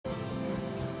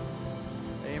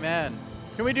Amen.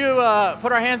 Can we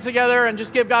put our hands together and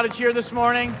just give God a cheer this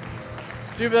morning?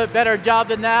 Do a better job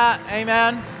than that.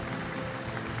 Amen.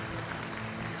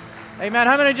 Amen.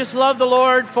 How many just love the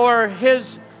Lord for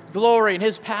His glory and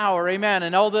His power? Amen.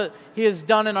 And all that He has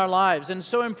done in our lives. And it's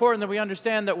so important that we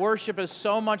understand that worship is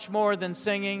so much more than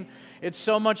singing. It's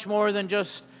so much more than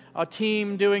just a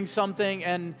team doing something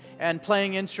and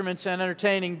playing instruments and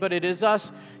entertaining, but it is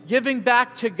us giving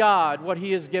back to God what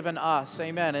He has given us.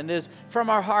 Amen. And it is from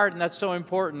our heart, and that's so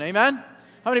important. Amen.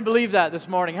 How many believe that this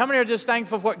morning? How many are just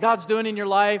thankful for what God's doing in your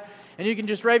life? And you can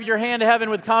just raise your hand to heaven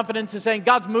with confidence and saying,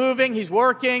 God's moving, He's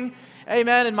working,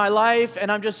 amen, in my life.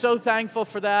 And I'm just so thankful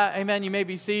for that. Amen. You may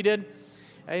be seated.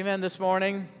 Amen this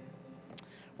morning.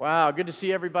 Wow, good to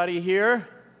see everybody here.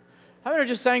 How many are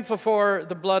just thankful for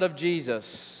the blood of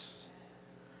Jesus?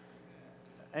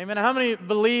 Amen. How many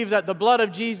believe that the blood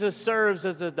of Jesus serves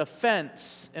as a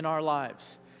defense in our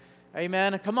lives?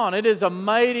 Amen. Come on, it is a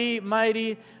mighty,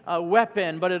 mighty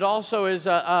weapon, but it also is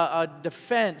a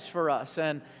defense for us.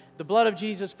 And the blood of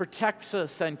Jesus protects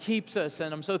us and keeps us,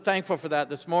 and I'm so thankful for that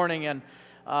this morning. And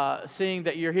seeing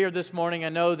that you're here this morning, I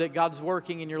know that God's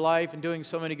working in your life and doing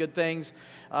so many good things.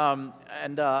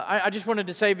 I just wanted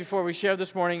to say before we share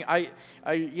this morning,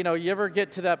 you ever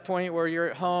get to that point where you're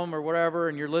at home or wherever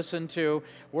and you're listening to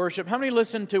worship? How many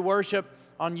listen to worship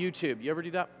on YouTube? You ever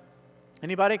do that?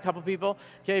 Anybody? A couple people?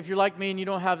 Okay, if you're like me and you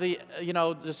don't have the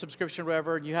subscription or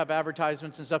whatever, and you have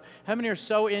advertisements and stuff, how many are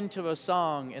so into a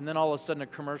song and then all of a sudden a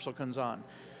commercial comes on?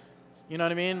 You know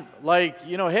what I mean? Like,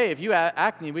 hey, if you have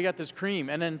acne, we got this cream.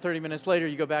 And then 30 minutes later,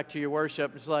 you go back to your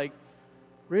worship. It's like,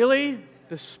 really?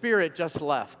 The Spirit just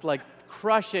left, like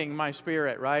crushing my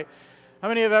spirit, right? How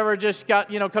many have ever just got,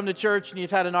 come to church and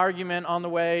you've had an argument on the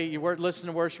way, you weren't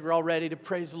listening to worship, you're all ready to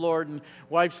praise the Lord, and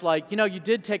wife's like, you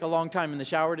did take a long time in the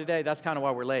shower today, that's kind of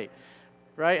why we're late,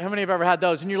 right? How many have ever had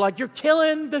those? And you're like, you're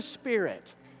killing the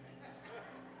Spirit,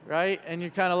 right? And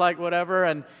you're kind of like, whatever,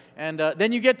 and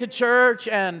then you get to church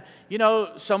and,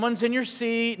 someone's in your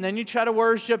seat and then you try to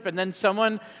worship and then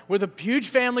someone with a huge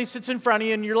family sits in front of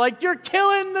you and you're like, you're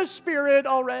killing the Spirit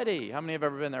already. How many have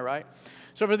ever been there, right?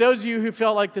 So for those of you who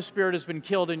felt like the Spirit has been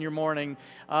killed in your morning,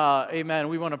 amen,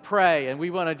 we want to pray and we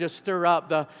want to just stir up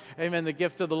the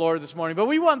gift of the Lord this morning. But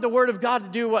we want the Word of God to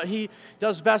do what He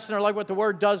does best in our life, what the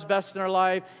Word does best in our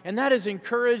life, and that is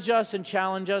encourage us and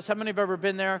challenge us. How many have ever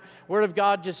been there? Word of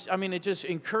God it just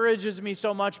encourages me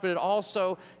so much, but it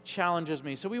also challenges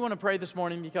me. So we want to pray this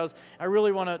morning because I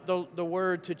really want the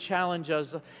Word to challenge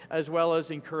us as well as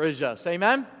encourage us.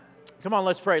 Amen? Come on,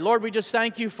 let's pray. Lord, we just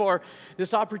thank You for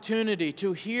this opportunity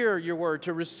to hear Your Word,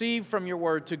 to receive from Your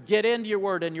Word, to get into Your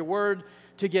Word, and Your Word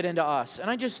to get into us. And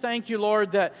I just thank You,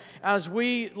 Lord, that as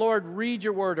we, Lord, read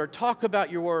Your Word or talk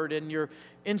about Your Word and Your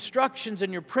instructions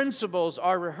and Your principles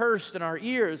are rehearsed in our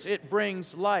ears, it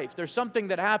brings life. There's something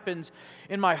that happens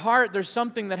in my heart. There's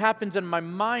something that happens in my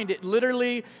mind. It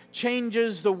literally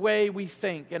changes the way we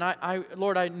think. And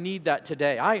Lord, I need that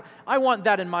today. I want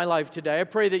that in my life today. I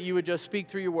pray that You would just speak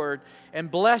through Your Word and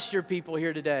bless Your people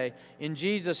here today. In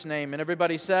Jesus' name. And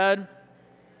everybody said,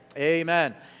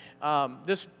 amen.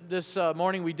 This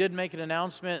morning we did make an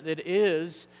announcement that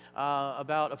is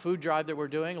about a food drive that we're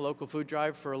doing, a local food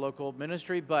drive for a local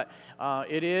ministry, but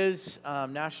it is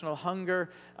National Hunger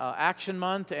Action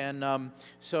Month, and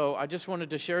so I just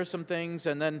wanted to share some things,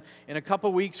 and then in a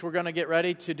couple weeks we're going to get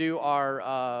ready to do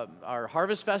our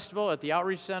Harvest Festival at the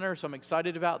Outreach Center, so I'm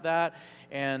excited about that,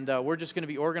 and we're just going to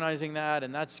be organizing that,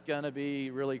 and that's going to be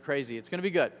really crazy. It's going to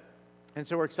be good. And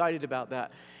so we're excited about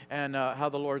that and how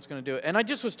the Lord's going to do it. And I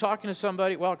just was talking to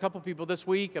somebody, a couple people this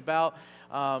week about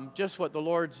just what the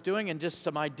Lord's doing and just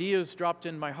some ideas dropped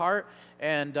in my heart.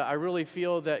 And I really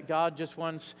feel that God just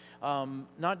wants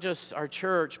not just our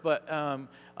church, but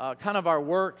kind of our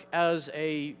work as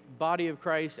a body of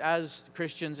Christ, as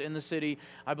Christians in the city.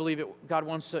 I believe God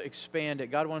wants to expand it.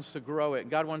 God wants to grow it.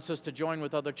 God wants us to join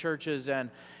with other churches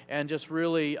and just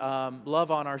really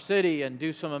love on our city and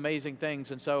do some amazing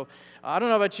things. And so I don't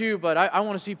know about you, but I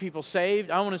want to see people saved.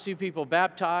 I want to see people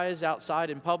baptized outside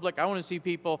in public. I want to see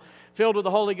people filled with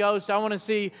the Holy Ghost. I want to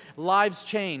see lives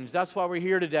changed. That's why we're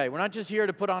here today. We're not just here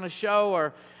to put on a show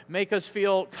or make us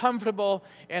feel comfortable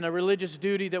and a religious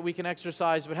duty that we can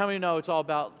exercise, but how many know it's all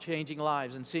about changing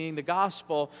lives and seeing the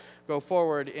gospel go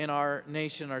forward in our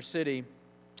nation, our city,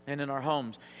 and in our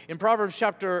homes. In Proverbs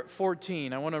chapter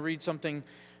 14, I want to read something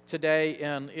today,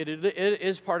 and it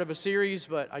is part of a series,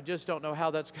 but I just don't know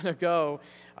how that's going to go.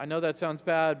 I know that sounds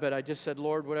bad, but I just said,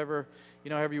 Lord, whatever,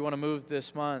 however you want to move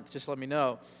this month, just let me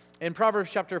know. In Proverbs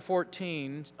chapter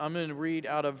 14, I'm going to read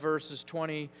out of verses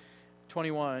 20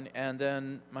 21, and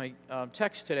then my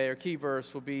text today, or key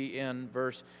verse, will be in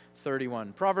verse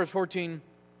 31. Proverbs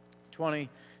 14:20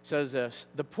 says this: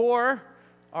 "The poor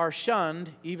are shunned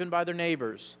even by their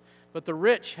neighbors, but the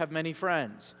rich have many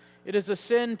friends. It is a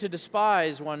sin to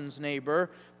despise one's neighbor,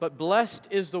 but blessed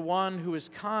is the one who is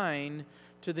kind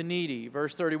to the needy."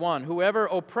 Verse 31, "Whoever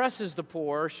oppresses the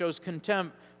poor shows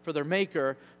contempt for their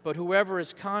maker, but whoever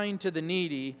is kind to the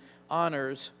needy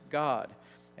honors God."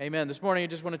 Amen. This morning I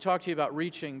just want to talk to you about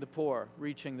reaching the poor,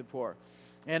 reaching the poor.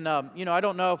 And, I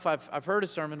don't know if I've heard a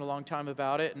sermon a long time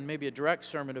about it, and maybe a direct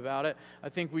sermon about it. I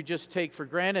think we just take for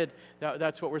granted that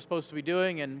that's what we're supposed to be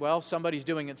doing, and, well, somebody's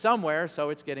doing it somewhere, so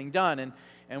it's getting done.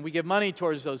 And we give money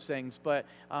towards those things. But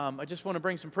I just want to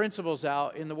bring some principles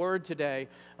out in the Word today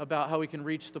about how we can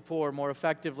reach the poor more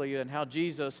effectively and how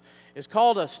Jesus has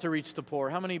called us to reach the poor.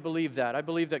 How many believe that? I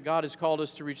believe that God has called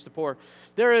us to reach the poor.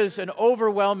 There is an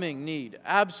overwhelming need,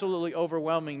 absolutely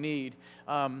overwhelming need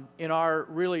in our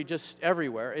really just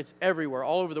everywhere. It's everywhere,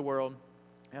 all over the world.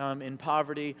 In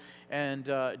poverty and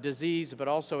disease, but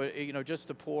also, just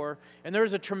the poor. And there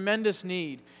is a tremendous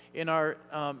need in our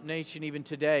nation even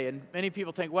today. And many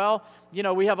people think, well,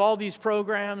 we have all these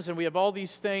programs and we have all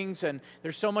these things and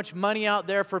there's so much money out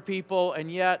there for people,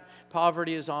 and yet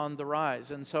poverty is on the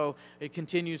rise. And so it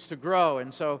continues to grow.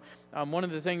 And so one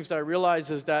of the things that I realize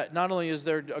is that not only is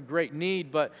there a great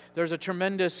need, but there's a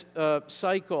tremendous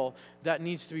cycle that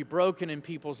needs to be broken in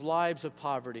people's lives of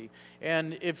poverty.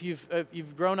 And if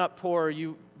you've grown up poor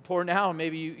now,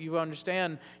 maybe you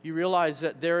understand, you realize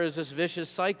that there is this vicious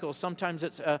cycle. Sometimes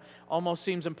it's almost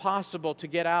seems impossible to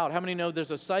get out. How many know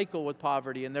there's a cycle with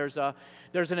poverty, and there's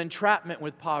an entrapment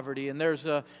with poverty, and there's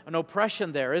an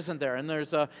oppression there, isn't there? And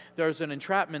there's an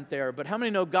entrapment there. But how many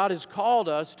know God has called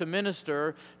us to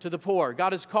minister to the poor?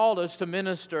 God has called us to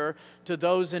minister to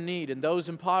those in need, and those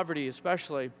in poverty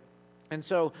especially. And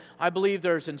so I believe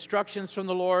there's instructions from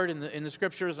the Lord in the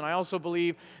Scriptures, and I also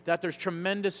believe that there's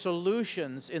tremendous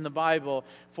solutions in the Bible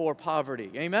for poverty.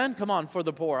 Amen? Come on, for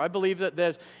the poor. I believe that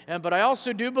there's, but I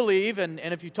also do believe, and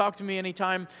if you talk to me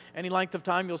anytime, any length of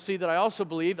time, you'll see that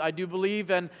I do believe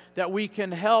that we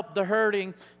can help the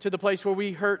hurting to the place where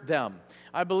we hurt them.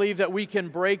 I believe that we can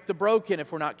break the broken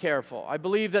if we're not careful. I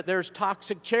believe that there's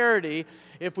toxic charity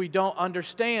if we don't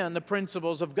understand the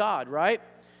principles of God, right?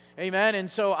 Amen. And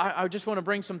so I just want to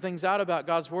bring some things out about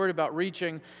God's Word about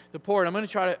reaching the poor. And I'm going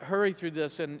to try to hurry through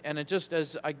this. And it just,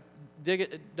 as I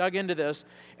dug into this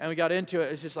and we got into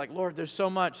it, it's just like, Lord, there's so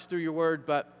much through your Word.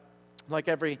 But like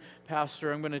every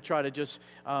pastor, I'm going to try to just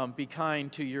be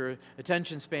kind to your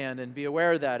attention span and be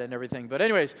aware of that and everything. But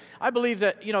anyways, I believe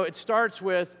that, it starts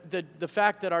with the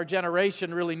fact that our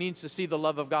generation really needs to see the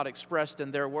love of God expressed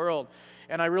in their world.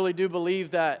 And I really do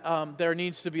believe that there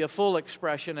needs to be a full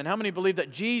expression. And how many believe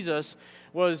that Jesus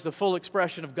was the full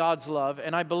expression of God's love?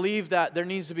 And I believe that there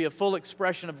needs to be a full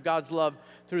expression of God's love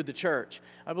through the church.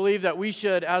 I believe that we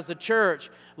should, as the church,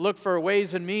 look for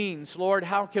ways and means. Lord,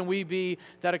 how can we be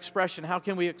that expression? How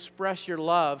can we express your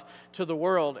love to the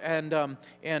world? And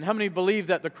how many believe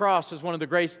that the cross is one of the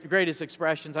greatest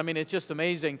expressions? I mean, it's just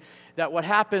amazing that what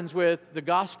happens with the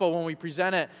gospel when we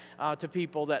present it to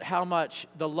people, that how much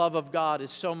the love of God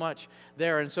is so much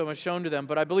there and so much shown to them.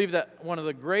 But I believe that one of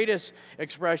the greatest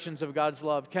expressions of God's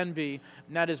love can be,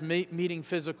 and that is meeting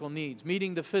physical needs,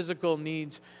 meeting the physical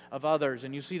needs of others.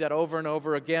 And you see that over and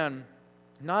over again.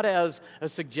 Not as a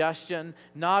suggestion,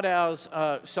 not as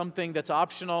something that's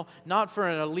optional, not for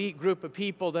an elite group of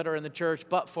people that are in the church,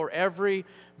 but for every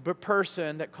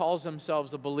person that calls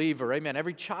themselves a believer. Amen.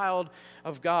 Every child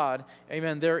of God,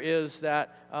 amen, there is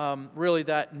that really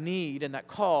that need and that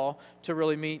call to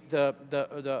really meet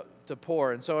the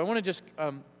poor. And so I want to just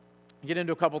get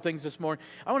into a couple things this morning.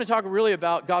 I want to talk really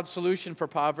about God's solution for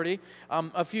poverty.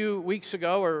 A few weeks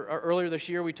ago or earlier this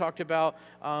year, we talked about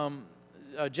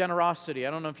generosity. I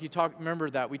don't know if you remember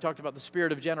that. We talked about the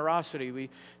spirit of generosity. We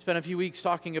spent a few weeks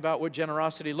talking about what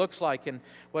generosity looks like and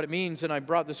what it means, and I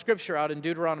brought the scripture out in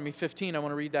Deuteronomy 15. I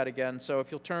want to read that again. So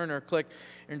if you'll turn or click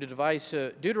into device,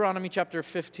 Deuteronomy chapter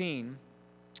 15.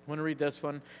 I want to read this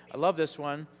one. I love this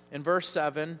one. In verse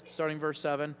 7, starting verse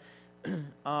 7,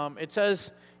 it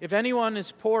says, "If anyone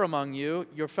is poor among you,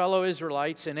 your fellow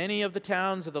Israelites, in any of the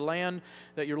towns of the land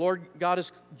that your Lord God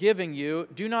is giving you,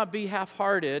 do not be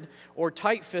half-hearted or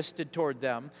tight-fisted toward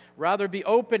them. Rather be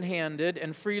open-handed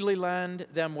and freely lend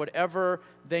them whatever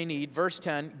they need." Verse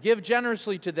 10, "Give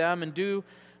generously to them and do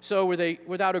so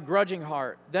without a grudging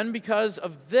heart. Then because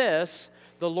of this,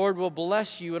 the Lord will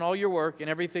bless you in all your work and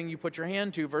everything you put your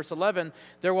hand to. Verse 11,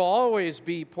 there will always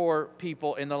be poor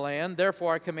people in the land.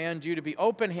 Therefore, I command you to be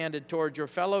open-handed toward your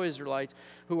fellow Israelites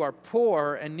who are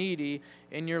poor and needy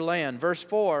in your land. Verse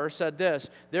 4 said this,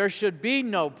 there should be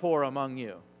no poor among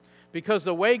you. Because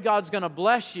the way God's going to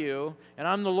bless you, and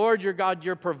I'm the Lord your God,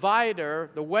 your provider,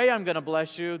 the way I'm going to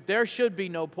bless you, there should be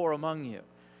no poor among you.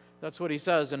 That's what he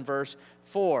says in verse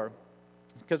 4.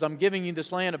 Because I'm giving you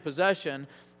this land of possession,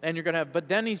 and you're going to have, but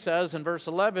then he says in verse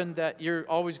 11 that you're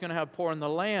always going to have poor in the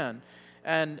land.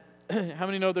 And how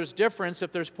many know there's difference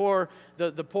if there's poor,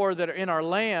 the poor that are in our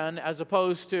land as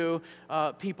opposed to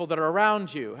people that are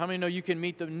around you? How many know you can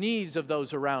meet the needs of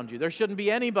those around you? There shouldn't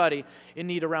be anybody in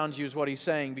need around you is what he's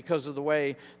saying because of the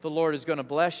way the Lord is going to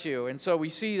bless you. And so we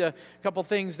see a couple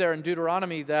things there in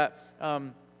Deuteronomy that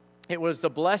it was the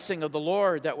blessing of the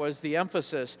Lord that was the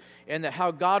emphasis, and that how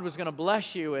God was going to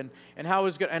bless you, and how it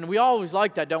was going. And we always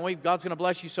like that, don't we? God's going to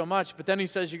bless you so much, but then he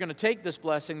says you're going to take this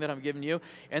blessing that I'm giving you,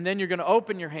 and then you're going to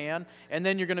open your hand, and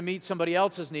then you're going to meet somebody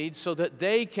else's needs so that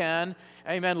they can,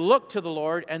 amen, look to the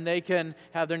Lord, and they can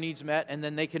have their needs met, and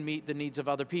then they can meet the needs of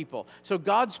other people. So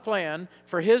God's plan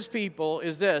for his people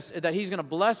is this, that he's going to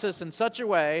bless us in such a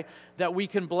way that we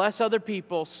can bless other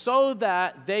people so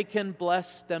that they can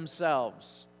bless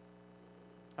themselves.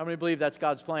 How many believe that's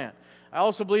God's plan? I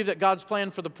also believe that God's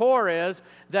plan for the poor is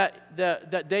that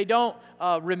they don't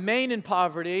remain in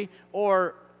poverty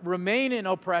or remain in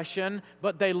oppression,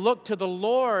 but they look to the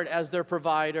Lord as their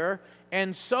provider,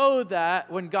 and so that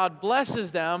when God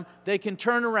blesses them, they can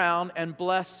turn around and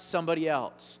bless somebody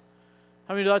else.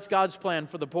 How many know that's God's plan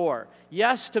for the poor?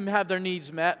 Yes, to have their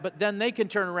needs met, but then they can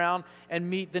turn around and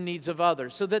meet the needs of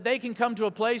others, so that they can come to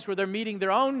a place where they're meeting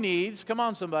their own needs. Come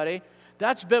on, somebody.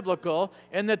 That's biblical,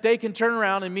 and that they can turn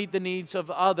around and meet the needs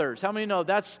of others. How many know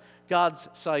that's God's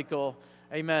cycle,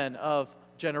 amen, of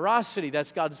generosity?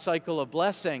 That's God's cycle of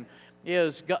blessing.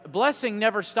 Blessing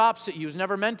never stops at you. It was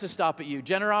never meant to stop at you.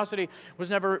 Generosity was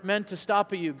never meant to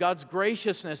stop at you. God's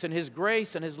graciousness and his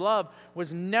grace and his love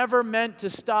was never meant to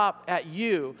stop at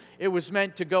you. It was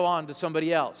meant to go on to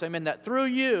somebody else. Amen. That through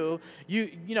you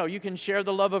can share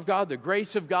the love of God, the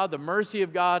grace of God, the mercy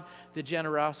of God, the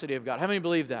generosity of God. How many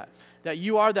believe that? That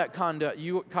you are that conduit,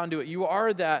 you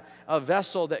are that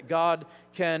vessel that God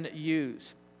can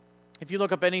use. If you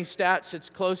look up any stats, it's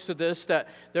close to this, that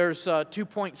there's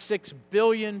 2.6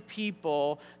 billion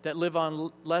people that live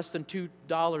on less than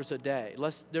 $2 a day.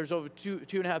 There's over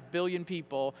 2.5 billion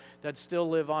people that still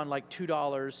live on like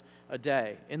 $2 a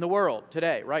day in the world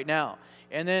today, right now.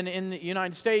 And then in the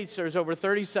United States, there's over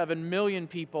 37 million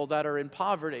people that are in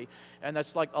poverty, and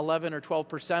that's like 11 or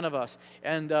 12% of us.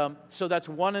 And so that's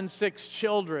 1 in 6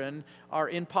 children are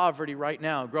in poverty right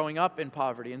now, growing up in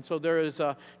poverty. And so there is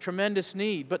a tremendous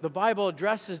need. But the Bible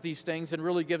addresses these things and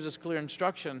really gives us clear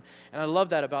instruction. And I love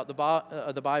that about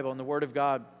the Bible and the Word of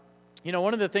God. You know,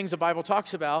 one of the things the Bible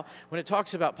talks about when it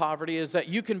talks about poverty is that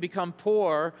you can become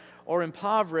poor or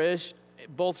impoverished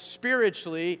both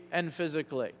spiritually and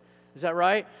physically. Is that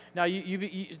right? Now,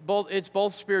 it's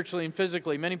both spiritually and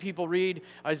physically. Many people read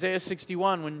Isaiah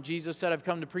 61 when Jesus said, I've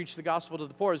come to preach the gospel to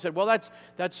the poor. They said, well,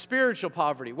 that's spiritual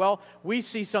poverty. Well, we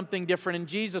see something different in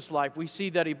Jesus' life. We see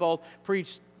that he both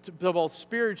preached both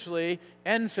spiritually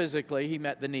and physically. He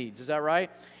met the needs. Is that right?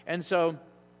 And so,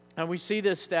 and we see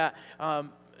this that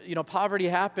poverty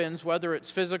happens, whether it's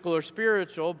physical or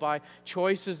spiritual, by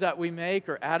choices that we make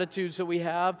or attitudes that we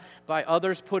have, by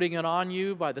others putting it on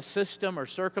you, by the system or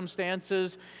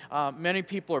circumstances. Many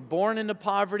people are born into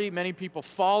poverty. Many people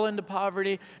fall into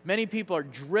poverty. Many people are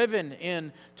driven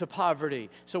into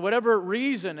poverty. So whatever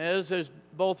reason is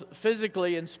both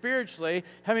physically and spiritually,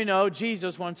 how many know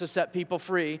Jesus wants to set people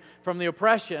free from the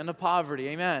oppression of poverty?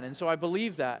 Amen. And so I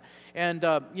believe that. And,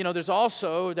 there's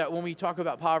also that when we talk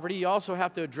about poverty, you also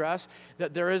have to address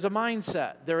that there is a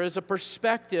mindset. There is a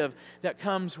perspective that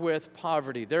comes with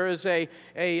poverty. There is a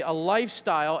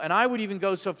lifestyle, and I would even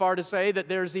go so far to say that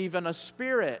there's even a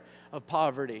spirit of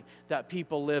poverty that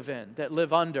people live in, that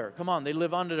live under. Come on, they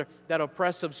live under that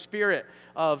oppressive spirit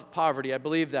of poverty. I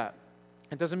believe that.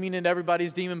 It doesn't mean that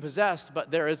everybody's demon-possessed,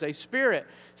 but there is a spirit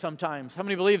sometimes. How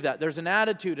many believe that? There's an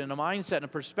attitude and a mindset and a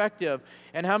perspective.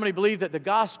 And how many believe that the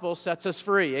gospel sets us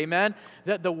free? Amen?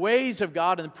 That the ways of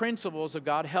God and the principles of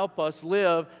God help us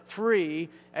live free.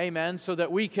 Amen? So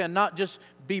that we can not just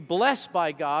be blessed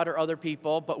by God or other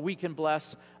people, but we can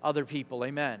bless other people.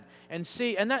 Amen. And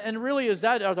see, and really is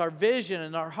that our vision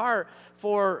and our heart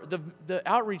for the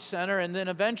outreach center, and then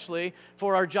eventually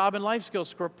for our job and life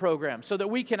skills program, so that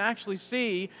we can actually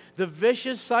see the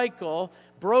vicious cycle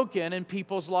broken in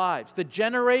people's lives. The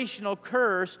generational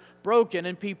curse broken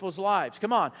in people's lives.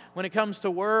 Come on, when it comes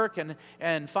to work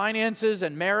and finances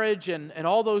and marriage and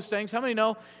all those things, how many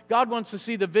know God wants to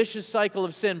see the vicious cycle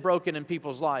of sin broken in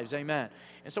people's lives? Amen.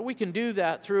 And so we can do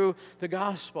that through the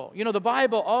gospel. You know, the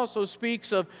Bible also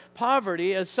speaks of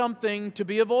poverty as something to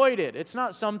be avoided. It's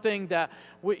not something that,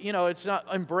 it's not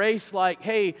embraced like,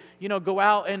 hey, go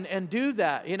out and do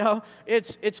that.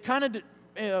 It's kind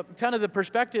of the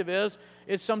perspective is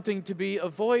it's something to be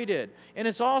avoided. And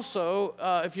it's also,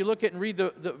 if you look at and read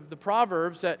the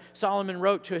Proverbs that Solomon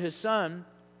wrote to his son,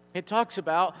 it talks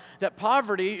about that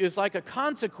poverty is like a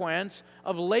consequence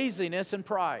of laziness and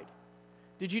pride.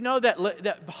 Did you know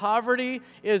that poverty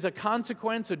is a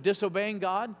consequence of disobeying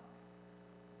God?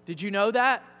 Did you know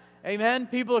that? Amen?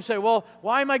 People say, well,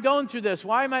 why am I going through this?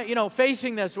 Why am I,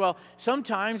 facing this? Well,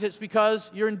 sometimes it's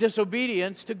because you're in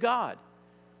disobedience to God.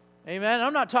 Amen?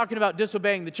 I'm not talking about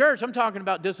disobeying the church. I'm talking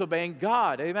about disobeying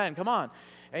God. Amen? Come on.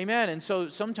 Amen. And so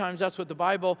sometimes that's what the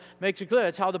Bible makes it clear.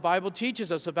 That's how the Bible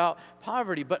teaches us about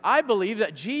poverty. But I believe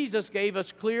that Jesus gave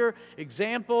us clear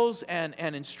examples and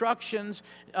instructions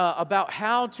about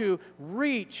how to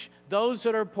reach those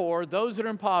that are poor, those that are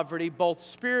in poverty, both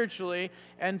spiritually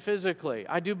and physically.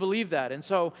 I do believe that. And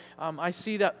so I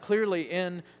see that clearly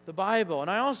in the Bible.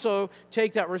 And I also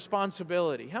take that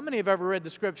responsibility. How many have ever read the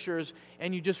Scriptures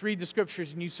and you just read the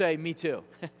Scriptures and you say, me too?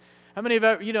 How many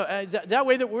of you,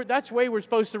 that's the way we're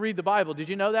supposed to read the Bible. Did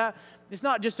you know that? It's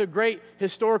not just a great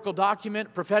historical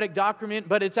document, prophetic document,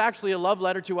 but it's actually a love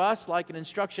letter to us, like an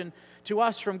instruction to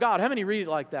us from God. How many read it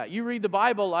like that? You read the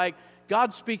Bible like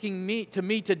God's speaking to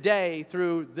me today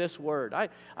through this word. I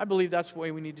believe that's the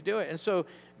way we need to do it. And so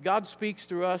God speaks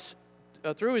through us,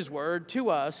 through His word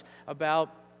to us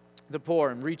about the poor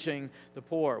and reaching the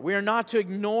poor. We are not to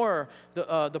ignore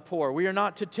the poor. We are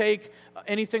not to take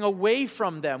anything away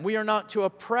from them. We are not to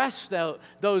oppress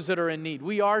those that are in need.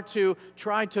 We are to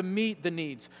try to meet the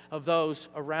needs of those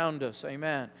around us.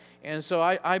 Amen. And so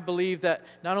I believe that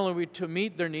not only are we to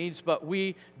meet their needs, but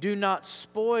we do not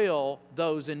spoil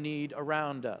those in need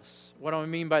around us. What do I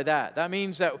mean by that? That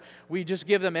means that we just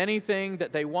give them anything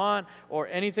that they want or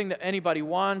anything that anybody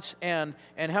wants. And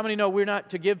how many know we're not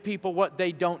to give people what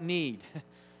they don't need?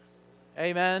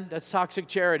 Amen? That's toxic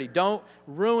charity. Don't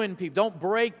ruin people. Don't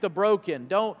break the broken.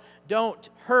 Don't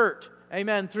hurt,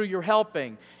 amen, through your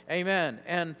helping. Amen.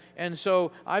 And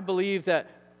so I believe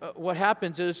that what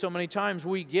happens is so many times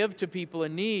we give to people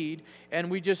in need and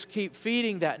we just keep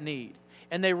feeding that need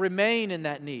and they remain in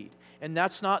that need. And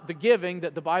that's not the giving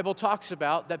that the Bible talks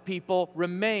about, that people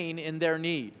remain in their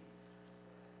need.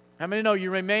 How many know you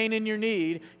remain in your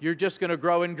need, you're just going to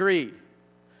grow in greed?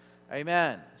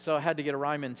 Amen. So I had to get a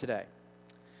rhyme in today.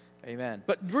 Amen.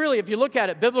 But really, if you look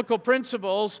at it, biblical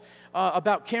principles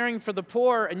about caring for the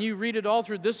poor, and you read it all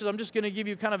through, I'm just going to give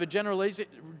you kind of a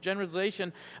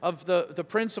generalization of the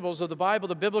principles of the Bible.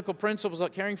 The biblical principles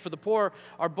about caring for the poor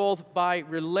are both by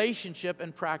relationship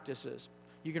and practices.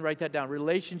 You can write that down,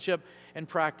 relationship and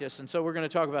practice. And so we're going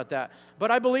to talk about that.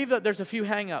 But I believe that there's a few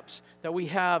hang-ups that we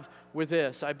have with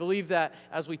this. I believe that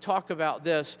as we talk about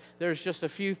this, there's just a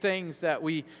few things that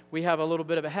we have a little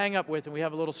bit of a hang-up with and we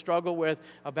have a little struggle with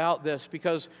about this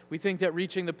because we think that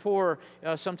reaching the poor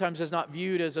sometimes is not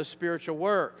viewed as a spiritual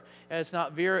work. And it's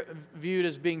not viewed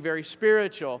as being very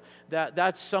spiritual.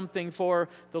 That's something for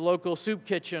the local soup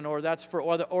kitchen, or that's for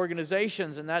other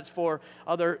organizations, and that's for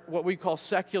other what we call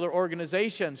secular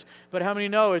organizations. But how many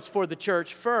know it's for the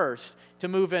church first, to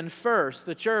move in first?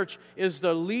 The church is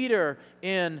the leader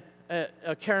in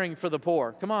caring for the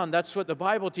poor. Come on, that's what the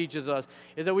Bible teaches us,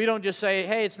 is that we don't just say,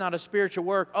 hey, it's not a spiritual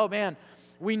work. Oh, man,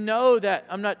 we know that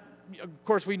of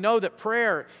course, we know that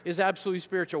prayer is absolutely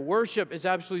spiritual. Worship is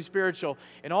absolutely spiritual.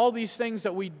 And all these things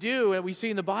that we do and we see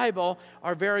in the Bible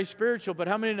are very spiritual. But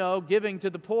how many know giving to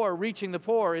the poor, reaching the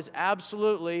poor is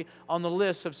absolutely on the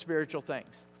list of spiritual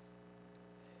things?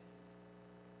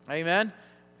 Amen?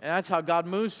 And that's how God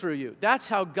moves through you. That's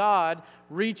how God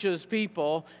reaches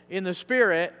people in the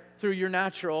Spirit through your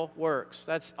natural works.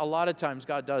 That's a lot of times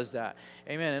God does that.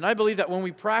 Amen. And I believe that when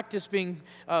we practice being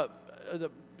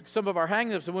some of our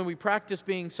hang-ups, and when we practice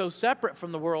being so separate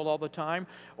from the world all the time,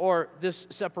 or this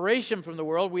separation from the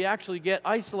world, we actually get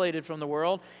isolated from the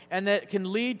world, and that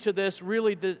can lead to this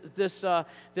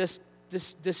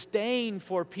disdain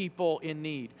for people in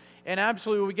need. And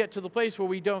absolutely, we get to the place where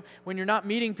when you're not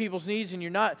meeting people's needs, and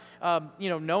you're not,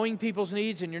 knowing people's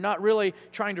needs, and you're not really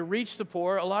trying to reach the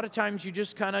poor, a lot of times you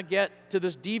just kind of get to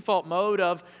this default mode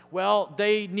of, well,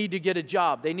 they need to get a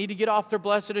job. They need to get off their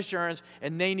blessed assurance,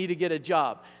 and they need to get a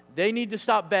job. They need to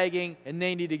stop begging, and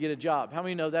they need to get a job. How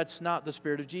many know that's not the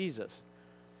Spirit of Jesus?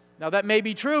 Now, that may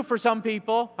be true for some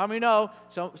people. How many know?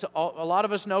 A lot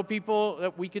of us know people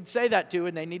that we could say that to,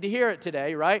 and they need to hear it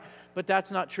today, right? But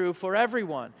that's not true for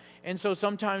everyone. And so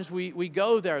sometimes we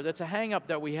go there. That's a hang-up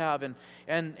that we have,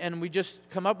 and we just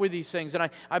come up with these things. And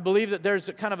I believe that there's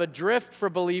a kind of a drift for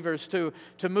believers to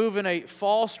move in a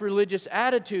false religious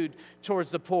attitude towards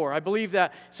the poor. I believe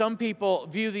that some people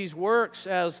view these works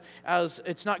as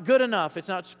it's not good enough, it's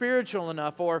not spiritual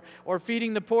enough, or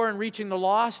feeding the poor and reaching the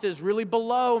lost is really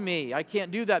below me. I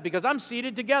can't do that because I'm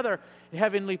seated together in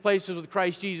heavenly places with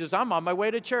Christ Jesus. I'm on my way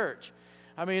to church.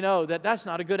 I mean, no, that's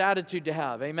not a good attitude to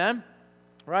have. Amen?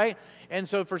 Right? And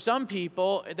so for some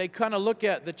people, they kind of look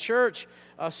at the church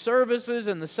services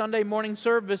and the Sunday morning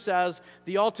service as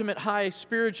the ultimate high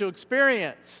spiritual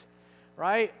experience.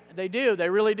 Right? They do. They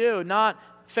really do. Not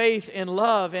faith in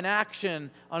love in action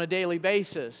on a daily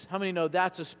basis. How many know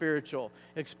that's a spiritual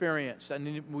experience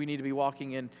and we need to be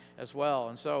walking in as well?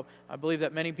 And so I believe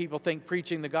that many people think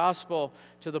preaching the gospel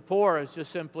to the poor is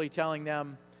just simply telling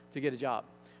them to get a job.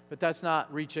 But that's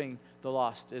not reaching the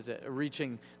lost, is it?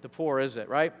 Reaching the poor, is it,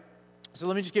 right? So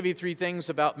let me just give you 3 things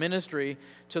about ministry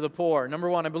to the poor. Number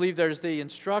 1, I believe there's the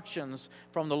instructions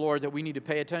from the Lord that we need to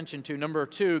pay attention to. Number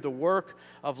 2, the work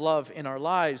of love in our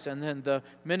lives. And then the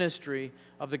ministry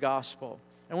of the gospel.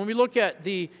 And when we look at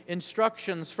the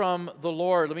instructions from the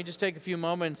Lord, let me just take a few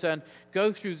moments and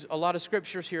go through a lot of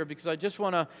scriptures here because I just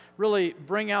want to really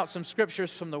bring out some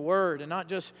scriptures from the Word and not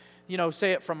just,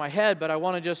 say it from my head, but I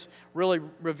want to just really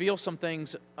reveal some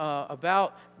things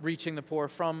about reaching the poor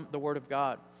from the Word of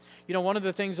God. One of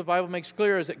the things the Bible makes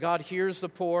clear is that God hears the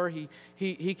poor.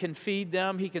 He can feed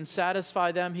them. He can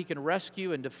satisfy them. He can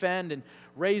rescue and defend and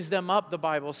raise them up, the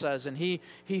Bible says. And He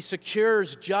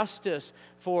secures justice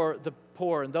for the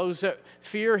poor and those that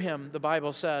fear Him, the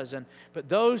Bible says. But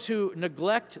those who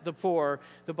neglect the poor,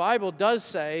 the Bible does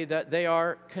say that they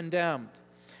are condemned.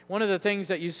 One of the things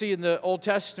that you see in the Old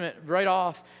Testament right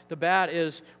off the bat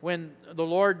is when the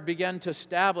Lord began to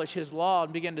establish His law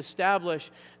and began to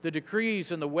establish the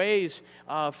decrees and the ways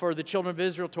for the children of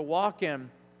Israel to walk in.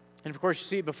 And of course you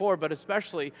see it before, but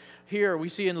especially here we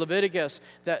see in Leviticus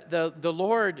that the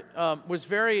Lord was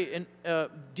very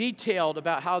detailed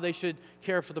about how they should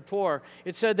care for the poor.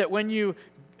 It said that when you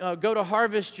go to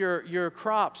harvest your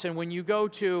crops and when you go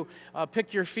to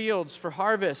pick your fields for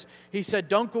harvest, He said,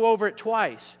 don't go over it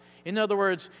twice. In other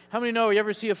words, how many know you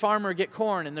ever see a farmer get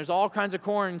corn and there's all kinds of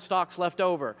corn stalks left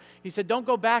over? He said, don't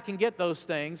go back and get those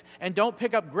things and don't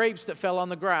pick up grapes that fell on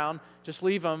the ground. Just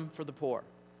leave them for the poor.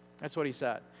 That's what He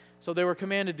said. So they were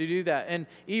commanded to do that. And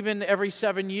even every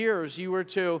 7 years, you were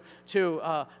to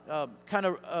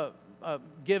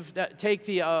take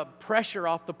the pressure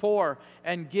off the poor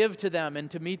and give to them and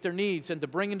to meet their needs and to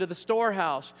bring into the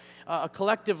storehouse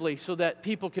collectively so that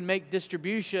people can make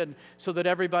distribution so that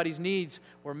everybody's needs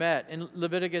were met. In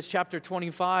Leviticus chapter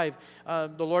 25,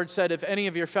 the Lord said, if any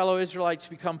of your fellow Israelites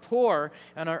become poor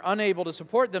and are unable to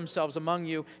support themselves among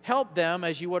you, help them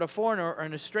as you would a foreigner or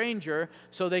a stranger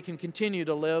so they can continue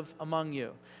to live among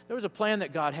you. There was a plan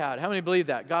that God had. How many believe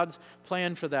that? God's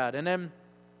plan for that. And then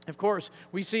of course,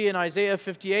 we see in Isaiah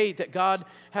 58 that God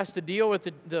has to deal with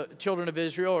the children of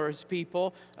Israel or His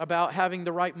people about having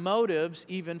the right motives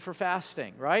even for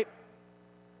fasting, right?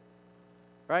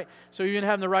 Right? So you're going to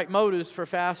have the right motives for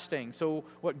fasting. So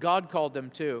what God called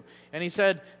them to. And He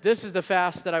said, this is the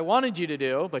fast that I wanted you to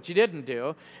do, but you didn't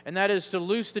do. And that is to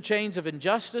loose the chains of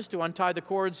injustice, to untie the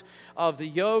cords of the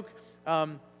yoke,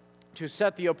 to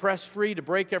set the oppressed free, to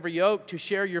break every yoke, to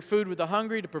share your food with the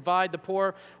hungry, to provide the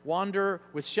poor wanderer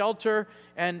with shelter.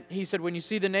 And He said, when you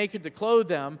see the naked, to clothe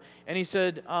them. And He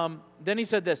said, then He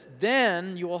said this,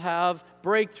 then you will have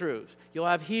breakthroughs, you'll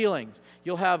have healings,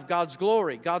 you'll have God's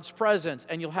glory, God's presence,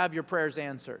 and you'll have your prayers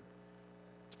answered.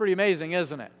 It's pretty amazing,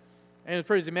 isn't it? And it's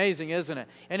pretty amazing, isn't it?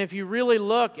 And if you really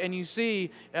look and you see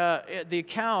the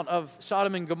account of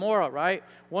Sodom and Gomorrah, right?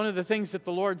 One of the things that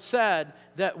the Lord said,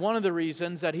 that one of the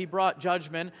reasons that He brought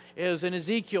judgment is, and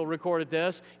Ezekiel recorded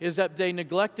this, is that they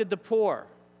neglected the poor.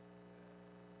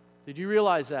 Did you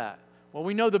realize that? Well,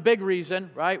 we know the big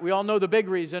reason, right? We all know the big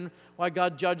reason why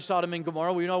God judged Sodom and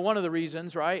Gomorrah. We know one of the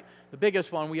reasons, right? The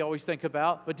biggest one we always think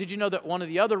about. But did you know that one of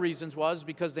the other reasons was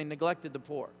because they neglected the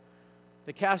poor?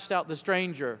 They cast out the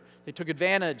stranger. They took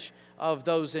advantage of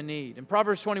those in need. And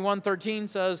Proverbs 21:13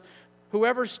 says,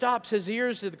 whoever stops his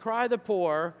ears to the cry of the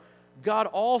poor, God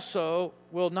also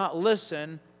will not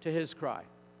listen to his cry.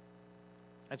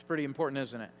 That's pretty important,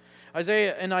 isn't it?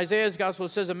 In Isaiah's gospel, it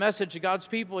says a message to God's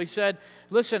people. He said,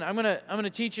 listen, I'm going to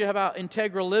teach you about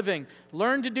integral living.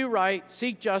 Learn to do right,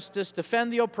 seek justice,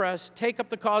 defend the oppressed, take up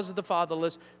the cause of the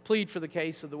fatherless, plead for the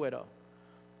case of the widow.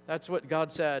 That's what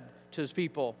God said to His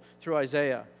people through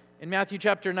Isaiah. In Matthew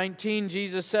chapter 19,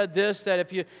 Jesus said this, that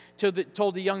if you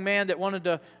told the young man that wanted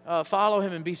to follow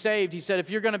him and be saved, he said, if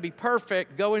you're going to be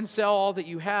perfect, go and sell all that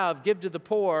you have, give to the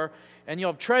poor, and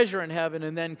you'll have treasure in heaven,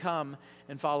 and then come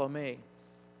and follow me.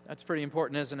 That's pretty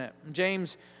important, isn't it? And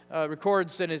James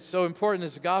records, and it's so important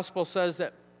as the gospel says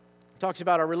that, talks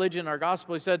about our religion, our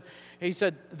gospel. He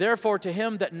said, therefore to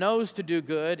him that knows to do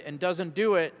good and doesn't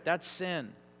do it, that's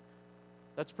sin.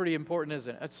 That's pretty important,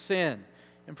 isn't it? That's sin.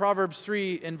 In Proverbs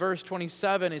 3, in verse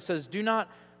 27, it says, do not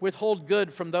withhold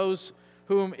good from those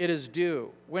whom it is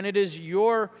due, when it is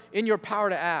in your power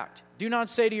to act. Do not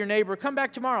say to your neighbor, come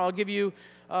back tomorrow, I'll give you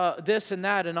this and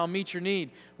that, and I'll meet your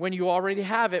need, when you already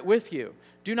have it with you.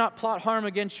 Do not plot harm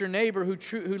against your neighbor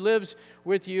who lives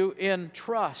with you in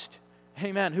trust.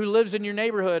 Amen. Who lives in your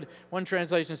neighborhood, one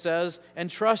translation says, and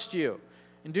trust you.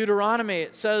 In Deuteronomy,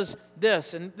 it says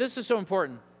this, and this is so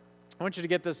important. I want you to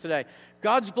get this today.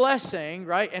 God's blessing,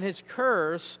 right, and his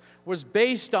curse was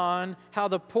based on how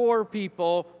the poor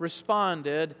people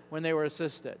responded when they were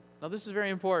assisted. Now, this is very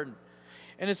important.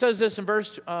 And it says this in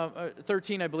verse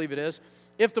 13, I believe it is.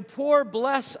 If the poor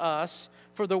bless us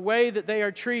for the way that they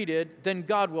are treated, then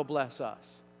God will bless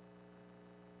us.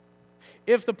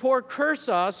 If the poor curse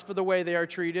us for the way they are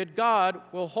treated, God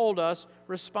will hold us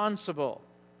responsible.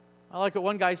 I like what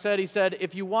one guy said. He said,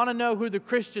 if you want to know who the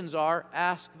Christians are,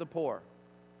 ask the poor.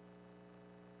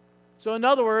 So in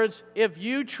other words, if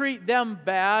you treat them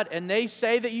bad and they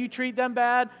say that you treat them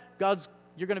bad,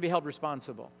 you're going to be held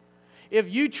responsible.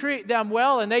 If you treat them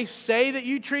well and they say that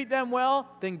you treat them well,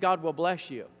 then God will bless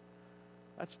you.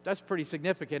 That's pretty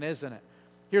significant, isn't it?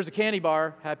 Here's a candy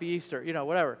bar, Happy Easter,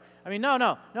 whatever. I mean,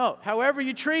 no. However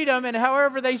you treat them and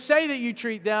however they say that you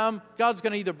treat them, God's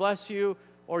going to either bless you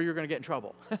or you're going to get in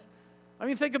trouble. I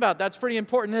mean, think about it. That's pretty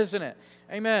important, isn't it?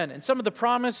 Amen. And some of the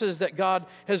promises that God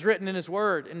has written in his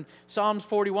word. In Psalms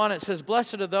 41, it says,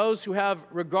 blessed are those who have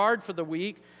regard for the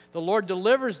weak. The Lord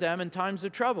delivers them in times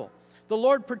of trouble. The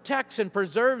Lord protects and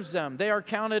preserves them. They are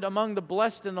counted among the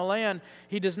blessed in the land.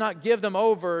 He does not give them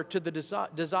over to the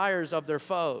desires of their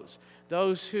foes.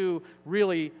 Those who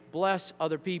really bless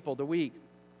other people, the weak.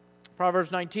 Proverbs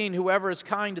 19, whoever is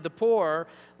kind to the poor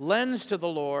lends to the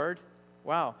Lord.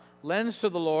 Wow. Lends to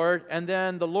the Lord, and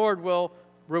then the Lord will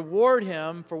reward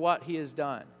him for what he has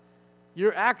done.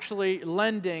 You're actually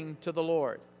lending to the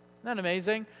Lord. Isn't that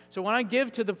amazing? So when I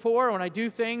give to the poor, when I do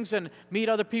things and meet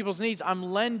other people's needs,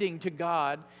 I'm lending to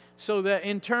God so that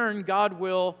in turn, God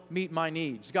will meet my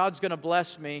needs. God's going to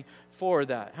bless me for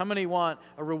that. How many want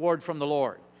a reward from the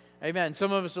Lord? Amen.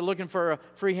 Some of us are looking for a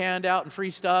free handout and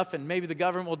free stuff, and maybe the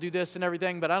government will do this and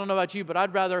everything, but I don't know about you, but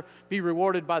I'd rather be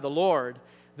rewarded by the Lord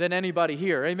than anybody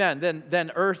here. Amen.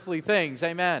 Than earthly things.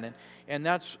 Amen. And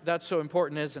that's so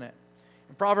important, isn't it?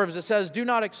 In Proverbs it says, do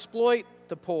not exploit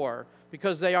the poor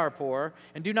because they are poor,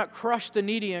 and do not crush the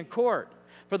needy in court,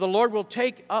 for the Lord will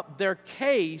take up their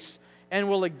case and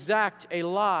will exact a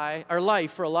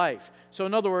life for a life. So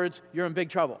in other words, you're in big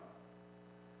trouble.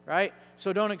 Right?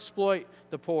 So don't exploit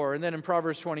the poor. And then in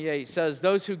Proverbs 28 it says,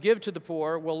 those who give to the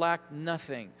poor will lack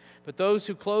nothing, but those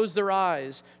who close their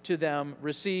eyes to them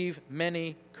receive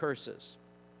many curses.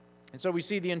 And so we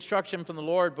see the instruction from the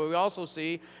Lord, but we also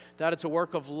see that it's a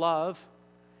work of love.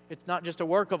 It's not just a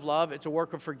work of love, it's a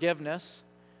work of forgiveness,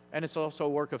 and it's also a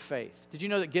work of faith. Did you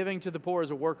know that giving to the poor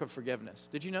is a work of forgiveness?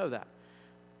 Did you know that?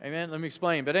 Amen? Let me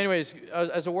explain. But anyways,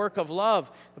 as a work of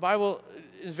love, the Bible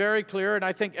is very clear, and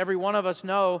I think every one of us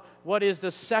know what is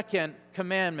the second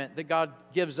commandment that God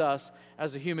gives us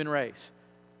as a human race.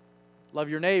 Love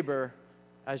your neighbor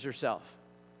as yourself.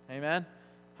 Amen?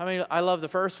 How many? I love the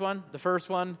first one. The first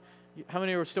one. How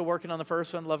many are still working on the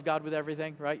first one? Love God with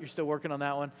everything, right? You're still working on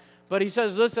that one. But he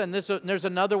says, listen, there's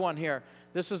another one here.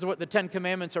 This is what the 10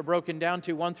 Commandments are broken down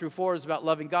to. 1 through 4 is about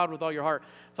loving God with all your heart.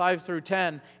 5 through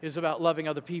 10 is about loving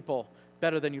other people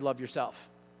better than you love yourself.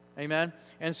 Amen?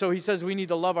 And so he says we need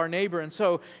to love our neighbor. And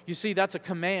so you see, that's a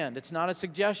command. It's not a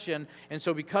suggestion. And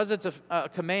so because it's a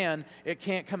command, it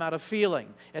can't come out of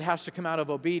feeling. It has to come out of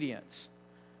obedience.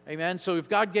 Amen? So if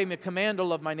God gave me a command to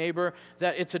love my neighbor,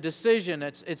 that it's a decision.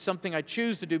 It's something I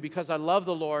choose to do because I love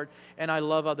the Lord and I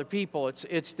love other people.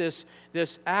 It's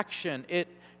this action. It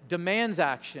demands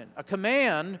action. A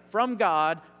command from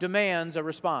God demands a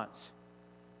response.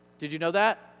 Did you know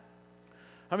that?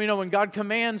 How many know when God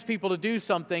commands people to do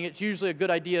something, it's usually a good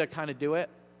idea to kind of do it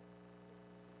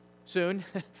soon,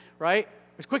 right?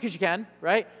 As quick as you can,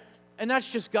 right? And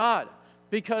that's just God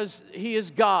because He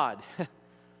is God.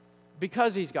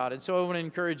 Because He's God. And so I want to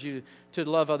encourage you to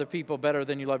love other people better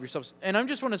than you love yourselves. And I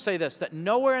just want to say this, that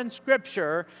nowhere in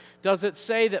Scripture does it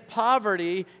say that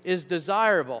poverty is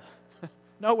desirable.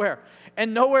 Nowhere.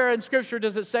 And nowhere in Scripture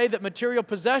does it say that material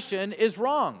possession is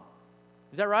wrong.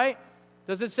 Is that right?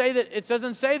 Does it say that? It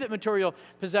doesn't say that material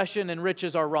possession and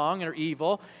riches are wrong or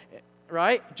evil,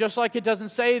 right? Just like it doesn't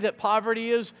say that poverty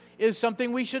is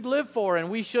something we should live for and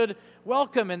we should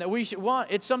welcome and that we should want.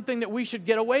 It's something that we should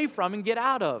get away from and get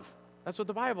out of. That's what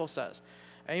the Bible says.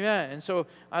 Amen. And so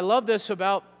I love this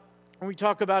about when we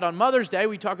talk about on Mother's Day,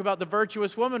 we talk about the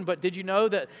virtuous woman, but did you know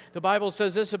that the Bible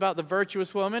says this about the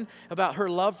virtuous woman, about her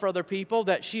love for other people,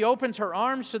 that she opens her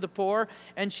arms to the poor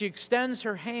and she extends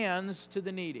her hands to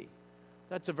the needy?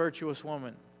 That's a virtuous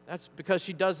woman. That's because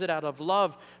she does it out of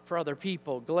love for other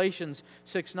people. Galatians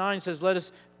 6:9 says, let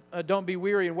us don't be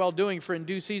weary in well-doing, for in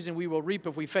due season we will reap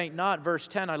if we faint not. Verse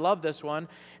 10, I love this one.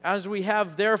 As we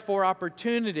have therefore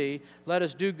opportunity, let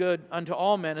us do good unto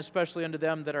all men, especially unto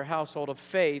them that are household of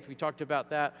faith. We talked about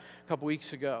that a couple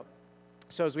weeks ago.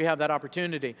 So as we have that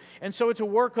opportunity. And so it's a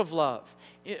work of love.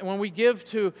 When we give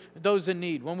to those in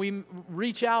need, when we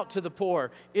reach out to the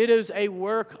poor, it is a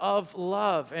work of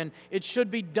love, and it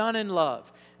should be done in love.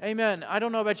 Amen. I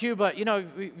don't know about you, but,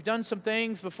 we've done some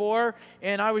things before,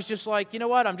 and I was just like, you know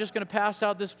what? I'm just going to pass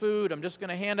out this food. I'm just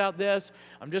going to hand out this.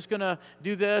 I'm just going to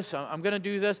do this. I'm going to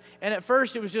do this. And at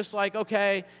first, it was just like,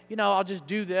 okay, I'll just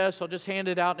do this. I'll just hand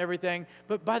it out and everything.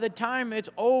 But by the time it's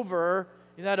over,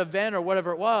 that event or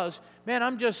whatever it was,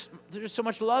 man, there's so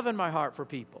much love in my heart for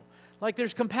people. Like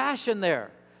there's compassion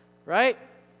there, right?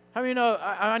 How many know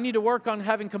I need to work on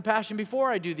having compassion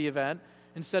before I do the event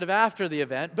instead of after the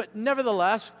event, but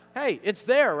nevertheless, hey, it's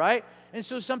there, right? And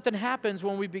so something happens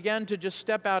when we begin to just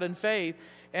step out in faith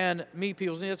and meet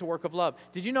people's needs. It's a work of love.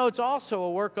 Did you know it's also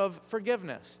a work of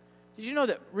forgiveness? Did you know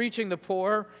that reaching the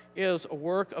poor is a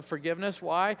work of forgiveness?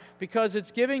 Why? Because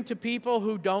it's giving to people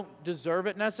who don't deserve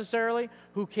it necessarily,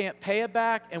 who can't pay it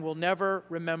back, and will never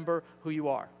remember who you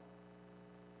are.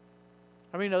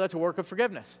 How many know that's a work of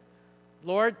forgiveness?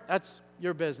 Lord, that's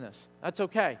your business. That's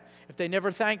okay. If they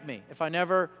never thank me, if they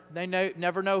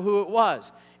never know who it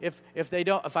was, if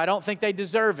I don't think they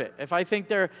deserve it, if I think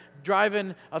they're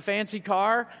driving a fancy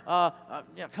car,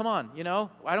 come on,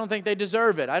 I don't think they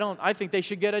deserve it. I think they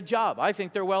should get a job. I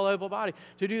think they're well able-bodied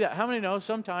to do that. How many know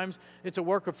sometimes it's a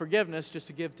work of forgiveness just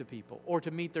to give to people or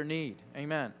to meet their need?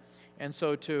 Amen. And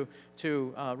so to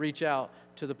reach out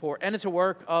to the poor. And it's a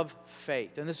work of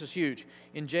faith. And this is huge.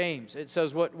 In James, it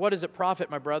says, what does it profit,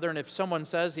 my brother? And if someone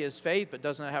says he has faith but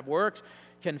does not have works,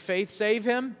 can faith save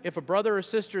him? If a brother or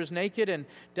sister is naked and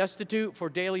destitute for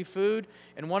daily food,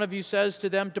 and one of you says to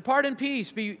them, depart in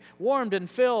peace, be warmed and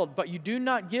filled, but you do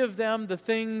not give them the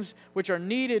things which are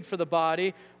needed for the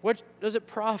body, what does it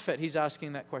profit? He's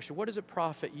asking that question. What does it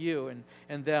profit you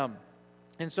and them?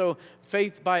 And so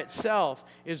faith by itself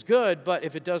is good, but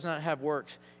if it does not have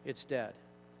works, it's dead.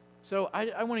 So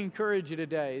I want to encourage you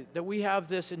today that we have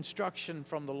this instruction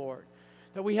from the Lord,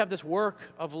 that we have this work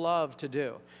of love to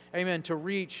do. Amen. To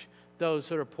reach those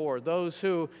that are poor, those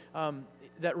who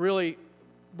that really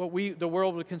the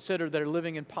world would consider that are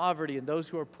living in poverty, and those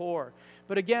who are poor.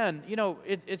 But again,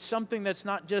 it's something that's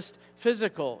not just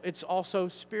physical, it's also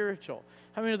spiritual.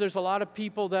 I mean, there's a lot of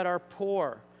people that are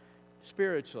poor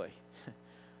spiritually.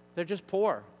 They're just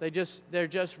poor. They're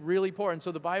just really poor. And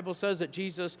so the Bible says that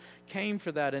Jesus came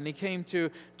for that, and he came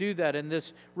to do that. And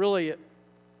this really,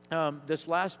 this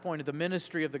last point of the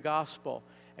ministry of the gospel,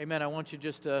 amen, I want you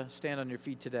just to stand on your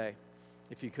feet today,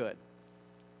 if you could.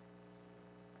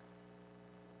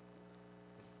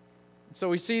 So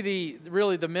we see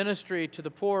the ministry to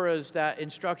the poor as that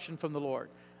instruction from the Lord.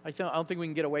 I don't think we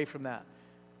can get away from that.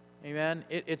 Amen.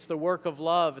 It's the work of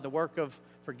love and the work of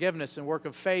forgiveness and work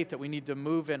of faith that we need to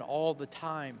move in all the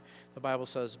time, the Bible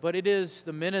says. But it is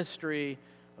the ministry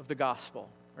of the gospel,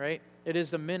 right? It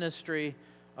is the ministry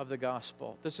of the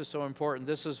gospel. This is so important.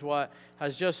 This is what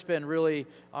has just been really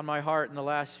on my heart in the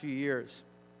last few years,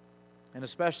 and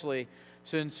especially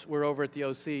since we're over at the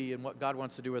OC and what God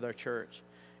wants to do with our church.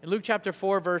 In Luke chapter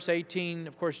 4, verse 18,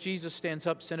 of course, Jesus stands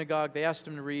up synagogue. They asked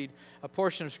him to read a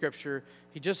portion of Scripture.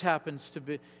 He just happens to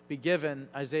be given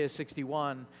Isaiah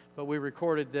 61, but we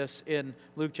recorded this in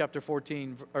Luke chapter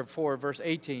 4, verse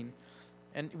 18.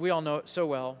 And we all know it so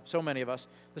well, so many of us.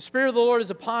 The Spirit of the Lord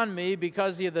is upon me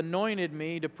because he hath anointed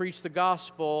me to preach the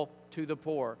gospel to the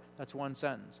poor. That's one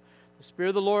sentence. The Spirit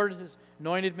of the Lord has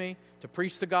anointed me to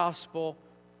preach the gospel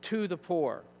to the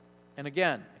poor. And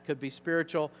again, it could be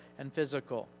spiritual and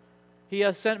physical. He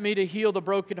hath sent me to heal the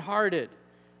brokenhearted.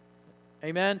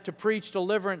 Amen. To preach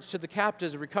deliverance to the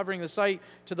captives, recovering the sight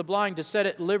to the blind, to set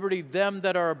at liberty them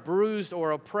that are bruised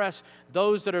or oppressed,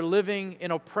 those that are living in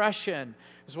oppression,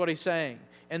 is what he's saying.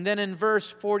 And then in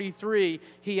verse 43,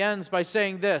 he ends by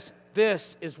saying this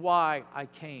is why I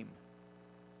came.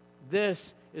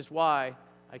 This is why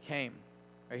I came.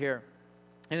 Right here.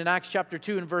 And in Acts chapter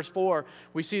 2 and verse 4,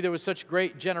 we see there was such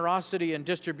great generosity and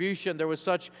distribution. There was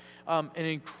such an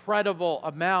incredible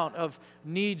amount of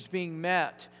needs being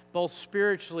met, both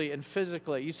spiritually and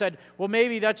physically. You said, well,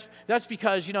 maybe that's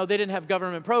because, they didn't have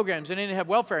government programs, and they didn't have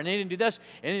welfare, and they didn't do this,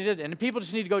 and people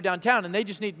just need to go downtown, and they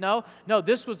just need to know. No,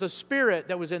 this was the spirit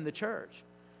that was in the church.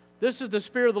 This is the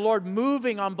Spirit of the Lord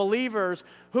moving on believers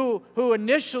who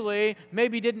initially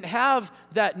maybe didn't have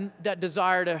that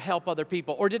desire to help other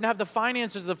people, or didn't have the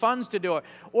finances, the funds to do it,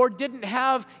 or didn't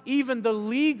have even the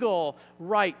legal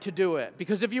right to do it.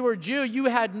 Because if you were a Jew, you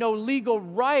had no legal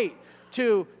right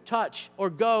to touch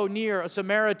or go near a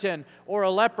Samaritan or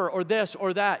a leper or this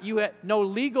or that. You had no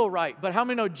legal right. But how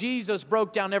many know Jesus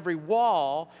broke down every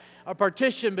wall, a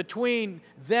partition between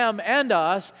them and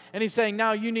us, and he's saying,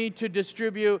 now you need to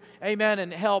distribute, amen,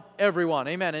 and help everyone,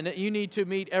 amen, and you need to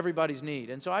meet everybody's need.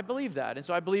 And so I believe that. And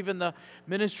so I believe in the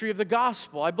ministry of the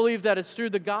gospel. I believe that it's through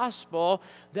the gospel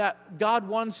that God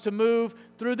wants to move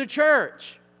through the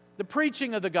church. The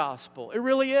preaching of the gospel. It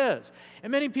really is.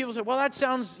 And many people say, well, that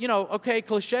sounds, okay,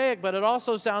 cliche, but it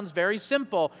also sounds very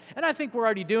simple. And I think we're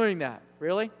already doing that.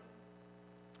 Really?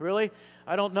 Really?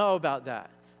 I don't know about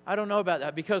that. I don't know about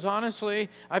that because honestly,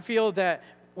 I feel that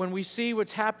when we see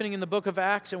what's happening in the book of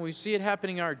Acts and we see it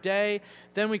happening in our day,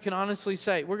 then we can honestly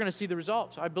say, we're going to see the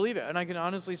results. I believe it. And I can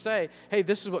honestly say, hey,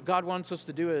 this is what God wants us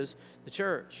to do as the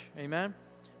church. Amen?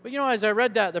 But as I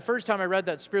read that, the first time I read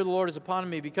that, the Spirit of the Lord is upon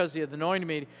me because He had anointed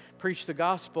me to preach the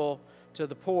gospel to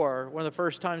the poor. One of the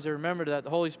first times I remembered that, the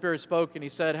Holy Spirit spoke and He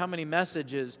said, how many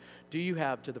messages do you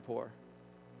have to the poor?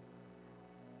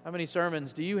 How many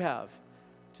sermons do you have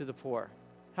to the poor?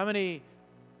 How many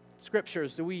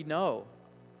scriptures do we know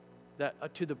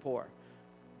that to the poor?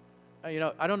 I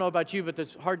don't know about you,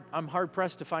 but I'm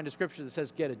hard-pressed to find a scripture that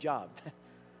says, get a job.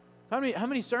 How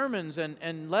many sermons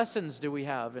and lessons do we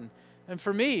have? And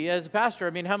for me, as a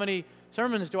pastor, how many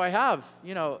sermons do I have?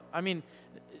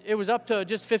 It was up to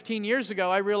just 15 years ago,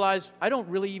 I realized I don't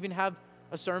really even have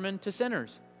a sermon to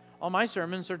sinners. All my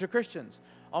sermons are to Christians.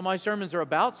 All my sermons are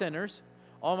about sinners.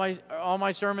 All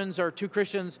my sermons are to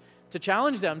Christians to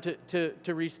challenge them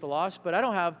to reach the lost, but I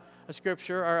don't have a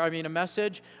scripture, or a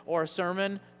message or a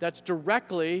sermon that's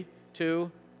directly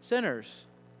to sinners.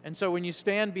 And so when you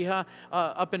stand behind,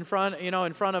 up in front,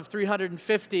 in front of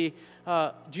 350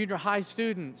 junior high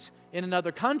students in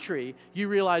another country, you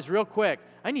realize real quick,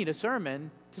 I need a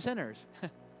sermon to sinners,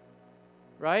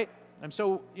 right? I'm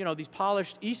so, these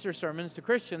polished Easter sermons to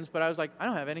Christians, but I was like, I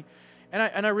don't have any.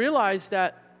 And I realized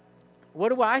that, what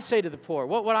do I say to the poor?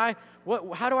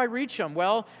 How do I reach them?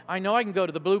 Well, I know I can go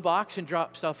to the blue box and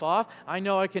drop stuff off. I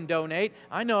know I can donate.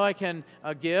 I know I can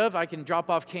give. I can drop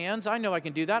off cans. I know I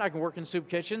can do that. I can work in soup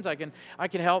kitchens. I can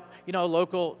help,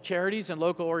 local charities and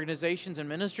local organizations and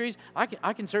ministries.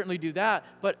 I can certainly do that.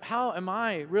 But how am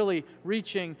I really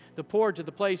reaching the poor to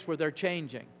the place where they're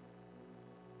changing?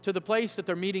 To the place that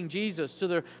they're meeting Jesus, to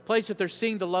the place that they're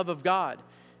seeing the love of God.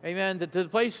 Amen. To the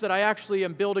place that I actually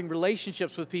am building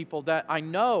relationships with people that I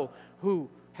know who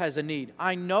has a need.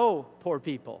 I know poor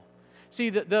people. See,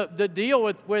 the deal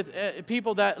with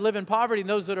people that live in poverty and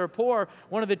those that are poor,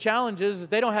 one of the challenges is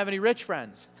they don't have any rich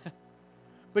friends.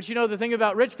 But the thing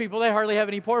about rich people, they hardly have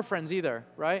any poor friends either,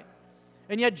 right?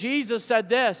 And yet Jesus said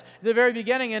this at the very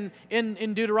beginning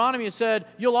in Deuteronomy. It said,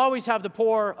 you'll always have the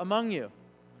poor among you.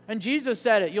 And Jesus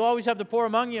said it, you'll always have the poor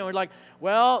among you. And we're like,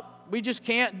 well, we just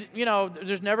can't,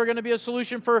 there's never going to be a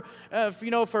solution for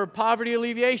poverty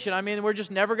alleviation. We're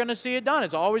just never going to see it done.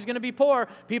 It's always going to be poor.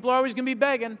 People are always going to be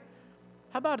begging.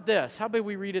 How about this? How about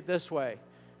we read it this way?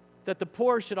 That the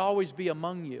poor should always be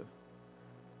among you.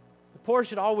 The poor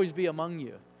should always be among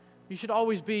you. You should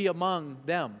always be among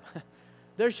them.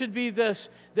 There should be this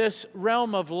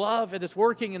realm of love that's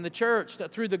working in the church,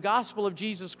 that through the gospel of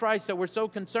Jesus Christ, that we're so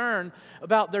concerned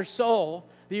about their soul,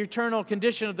 the eternal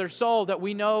condition of their soul, that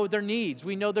we know their needs.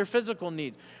 We know their physical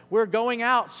needs. We're going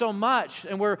out so much,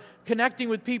 and we're connecting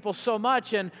with people so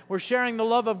much, and we're sharing the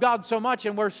love of God so much,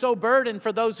 and we're so burdened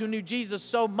for those who knew Jesus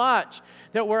so much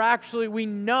that we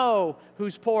know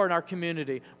who's poor in our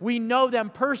community. We know them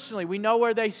personally. We know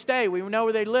where they stay. We know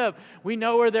where they live. We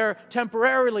know where they're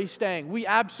temporarily staying. We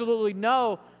absolutely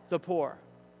know the poor.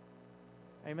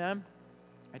 Amen?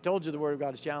 I told you the Word of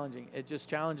God is challenging. It just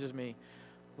challenges me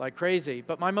like crazy.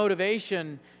 But my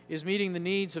motivation is meeting the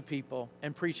needs of people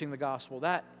and preaching the gospel.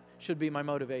 That should be my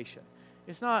motivation.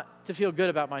 It's not to feel good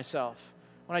about myself.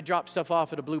 When I drop stuff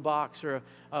off at a blue box or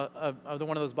one of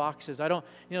those boxes, I don't,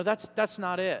 that's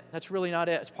not it. That's really not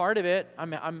it. It's part of it.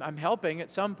 I'm helping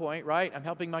at some point, right? I'm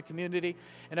helping my community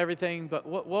and everything. But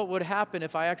what would happen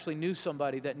if I actually knew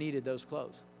somebody that needed those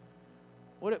clothes?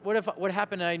 What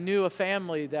happened? I knew a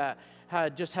family that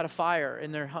had just had a fire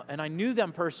in their home, and I knew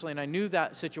them personally, and I knew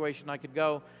that situation. I could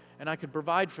go and I could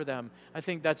provide for them. I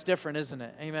think that's different, isn't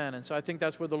it? Amen. And so I think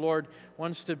that's where the Lord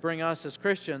wants to bring us as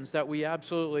Christians, that we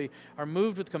absolutely are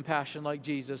moved with compassion like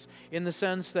Jesus, in the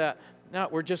sense that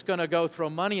not we're just going to go throw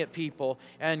money at people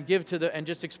and give to and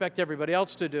just expect everybody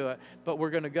else to do it, but we're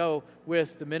going to go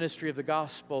with the ministry of the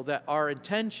gospel, that our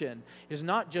intention is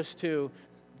not just to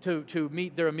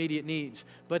meet their immediate needs,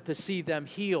 but to see them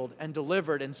healed and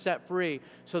delivered and set free,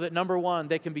 so that number one,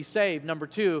 they can be saved. Number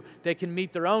two, they can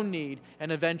meet their own need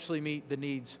and eventually meet the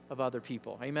needs of other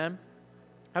people. Amen?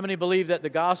 How many believe that the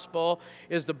gospel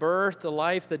is the birth, the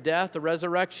life, the death, the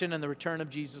resurrection, and the return of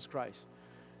Jesus Christ?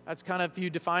 That's kind of, if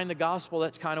you define the gospel,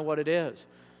 that's kind of what it is.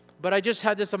 But I just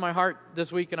had this on my heart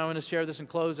this week, and I want to share this in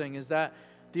closing, is that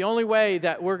the only way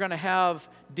that we're going to have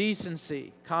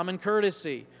decency, common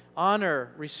courtesy, honor,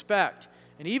 respect,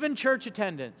 and even church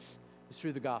attendance is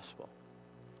through the gospel.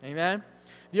 Amen?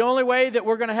 The only way that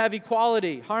we're going to have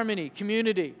equality, harmony,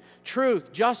 community,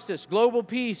 truth, justice, global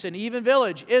peace, and even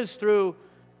village is through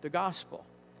the gospel.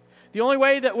 The only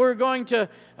way that we're going to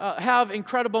have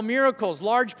incredible miracles,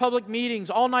 large public meetings,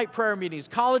 all-night prayer meetings,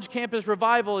 college campus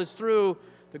revival is through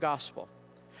the gospel.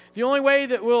 The only way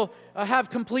that we'll have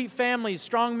complete families,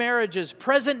 strong marriages,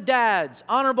 present dads,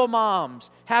 honorable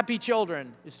moms, happy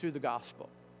children is through the gospel.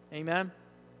 Amen?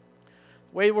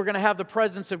 The way we're going to have the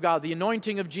presence of God, the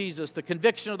anointing of Jesus, the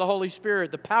conviction of the Holy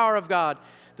Spirit, the power of God,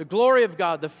 the glory of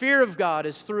God, the fear of God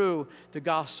is through the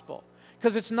gospel.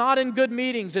 Because it's not in good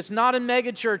meetings, it's not in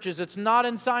mega churches, it's not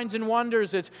in signs and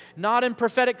wonders, it's not in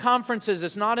prophetic conferences,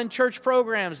 it's not in church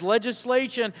programs,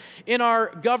 legislation in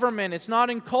our government, it's not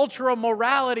in cultural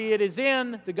morality, it is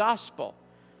in the gospel.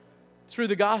 Through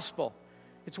the gospel.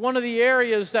 It's one of the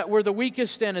areas that we're the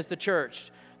weakest in as the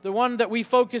church. The one that we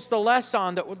focus the less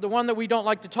on, the one that we don't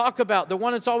like to talk about, the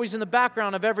one that's always in the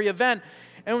background of every event,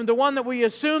 and the one that we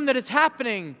assume that it's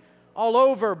happening all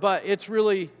over, but it's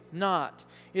really not.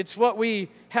 It's what we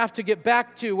have to get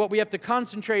back to, what we have to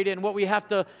concentrate in, what we have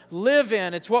to live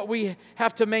in. It's what we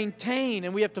have to maintain,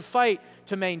 and we have to fight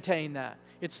to maintain that.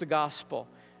 It's the gospel.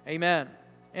 Amen.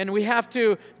 And we have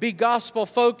to be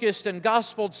gospel-focused and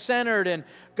gospel-centered and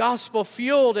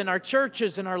gospel-fueled in our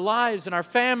churches, in our lives, in our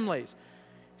families.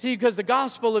 See, because the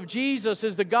gospel of Jesus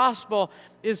is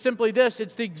simply this.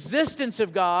 It's the existence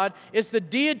of God, it's the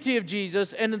deity of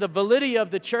Jesus, and the validity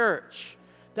of the church.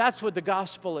 That's what the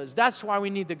gospel is. That's why we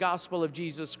need the gospel of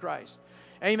Jesus Christ.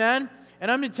 Amen?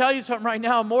 And I'm going to tell you something right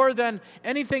now, more than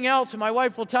anything else, and my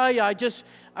wife will tell you, I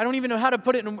don't even know how to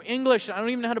put it in English. I don't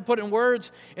even know how to put it in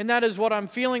words. And that is what I'm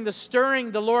feeling, the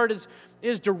stirring the Lord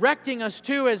is directing us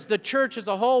to as the church as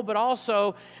a whole, but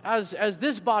also as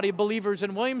this body of believers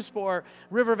in Williamsport,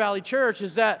 River Valley Church,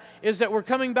 is that we're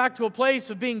coming back to a place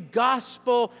of being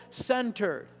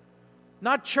gospel-centered.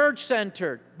 Not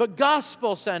church-centered, but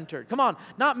gospel-centered. Come on,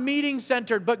 not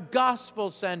meeting-centered, but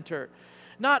gospel-centered.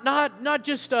 Not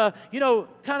just,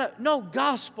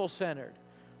 gospel-centered.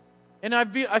 And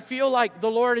I feel like the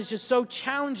Lord has just so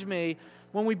challenged me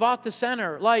when we bought the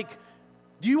center. Like,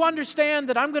 do you understand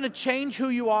that I'm going to change who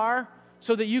you are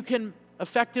so that you can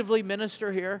effectively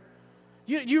minister here?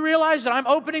 Do you realize that I'm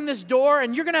opening this door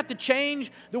and you're going to have to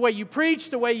change the way you preach,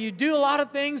 the way you do a lot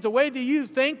of things, the way that you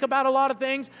think about a lot of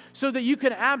things so that you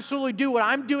can absolutely do what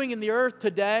I'm doing in the earth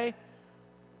today?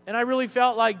 And I really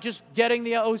felt like just getting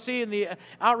the OC and the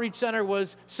Outreach Center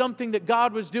was something that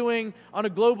God was doing on a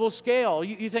global scale.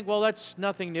 You think, well, that's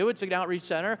nothing new. It's an outreach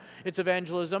center. It's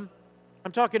evangelism.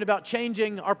 I'm talking about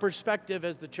changing our perspective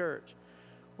as the church.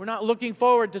 We're not looking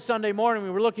forward to Sunday morning.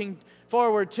 We're looking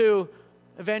forward to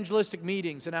evangelistic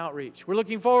meetings and outreach. We're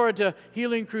looking forward to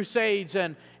healing crusades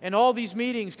and all these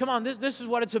meetings. Come on, this is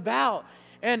what it's about.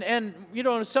 And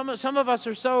some of us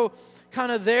are so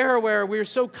kind of there where we're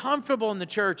so comfortable in the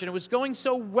church and it was going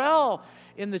so well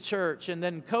in the church, and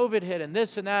then COVID hit and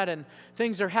this and that, and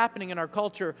things are happening in our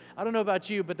culture. I don't know about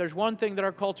you, but there's one thing that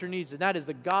our culture needs, and that is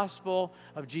the gospel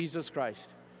of Jesus Christ.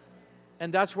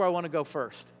 And that's where I want to go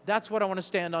first. That's what I want to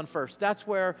stand on first. That's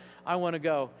where I want to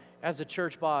go as a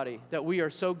church body, that we are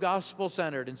so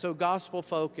gospel-centered and so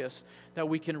gospel-focused that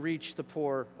we can reach the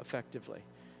poor effectively.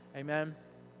 Amen?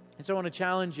 And so I want to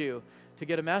challenge you to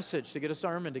get a message, to get a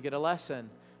sermon, to get a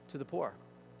lesson to the poor.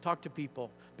 Talk to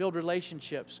people. Build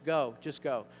relationships. Go. Just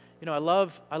go. I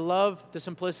love the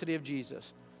simplicity of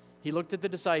Jesus. He looked at the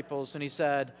disciples and he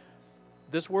said,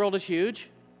 this world is huge,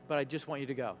 but I just want you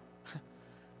to go. And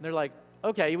they're like,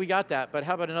 okay, we got that, but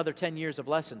how about another 10 years of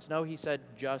lessons? No, he said,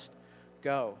 just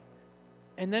go.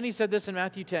 And then he said this in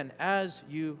Matthew 10, as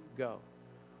you go,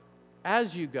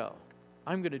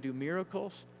 I'm going to do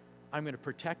miracles I'm going to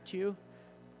protect you.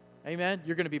 Amen.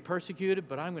 You're going to be persecuted,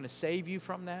 but I'm going to save you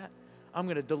from that. I'm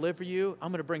going to deliver you.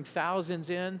 I'm going to bring thousands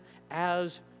in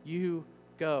as you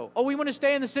go. Oh, we want to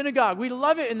stay in the synagogue. We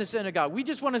love it in the synagogue. We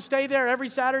just want to stay there every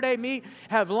Saturday, meet,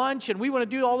 have lunch, and we want to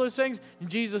do all those things. And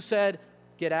Jesus said,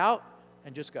 get out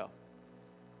and just go.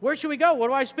 Where should we go? What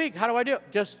do I speak? How do I do it?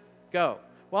 Just go.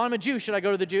 Well, I'm a Jew. Should I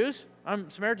go to the Jews? I'm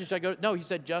Samaritan. Should I go? No, he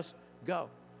said, just go.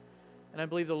 And I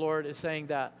believe the Lord is saying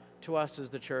that to us as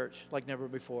the church like never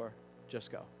before.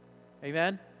 Just go.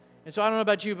 Amen? And so I don't know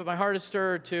about you, but my heart is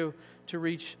stirred to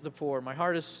reach the poor. My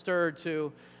heart is stirred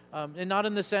to, and not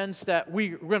in the sense that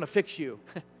we're going to fix you.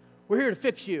 We're here to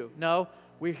fix you. No,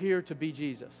 we're here to be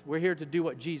Jesus. We're here to do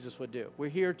what Jesus would do. We're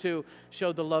here to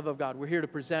show the love of God. We're here to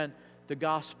present the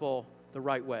gospel the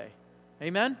right way.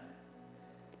 Amen?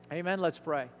 Amen. Let's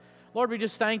pray. Lord, we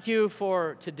just thank you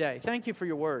for today. Thank you for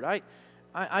your word.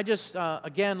 I just,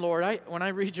 again, Lord, when I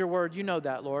read your word, you know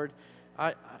that, Lord.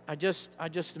 I just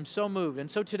am so moved. And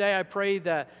so today I pray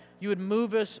that you would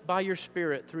move us by your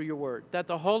Spirit through your word, that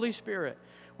the Holy Spirit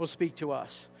will speak to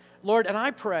us. Lord, and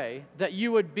I pray that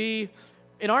you would be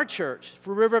in our church,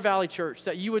 for River Valley Church,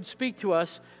 that you would speak to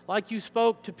us like you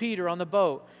spoke to Peter on the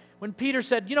boat. When Peter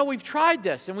said, you know, we've tried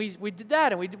this, and we did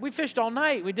that, and we fished all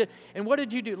night. And what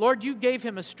did you do? Lord, you gave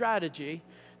him a strategy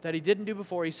that he didn't do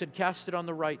before. He said, cast it on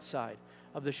the right side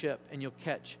of the ship, and you'll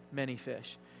catch many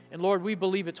fish. And Lord, we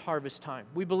believe it's harvest time.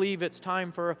 We believe it's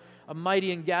time for a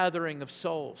mighty gathering of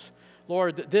souls.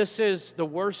 Lord, this is the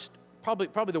worst,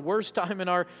 probably the worst time in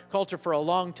our culture for a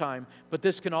long time, but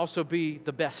this can also be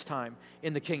the best time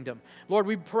in the kingdom. Lord,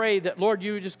 we pray that, Lord,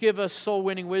 you just give us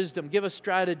soul-winning wisdom, give us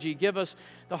strategy, give us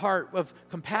the heart of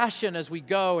compassion as we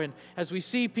go and as we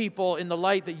see people in the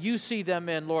light that you see them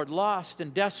in, Lord, lost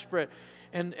and desperate,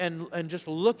 and just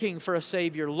looking for a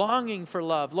Savior, longing for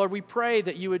love. Lord, we pray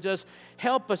that you would just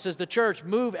help us as the church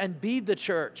move and be the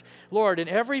church. Lord, in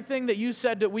everything that you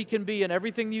said that we can be and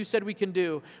everything you said we can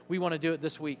do, we want to do it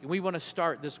this week. We want to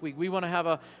start this week. We want to have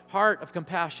a heart of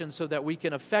compassion so that we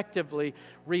can effectively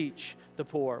reach the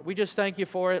poor. We just thank you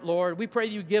for it, Lord. We pray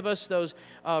you give us those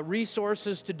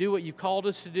resources to do what you've called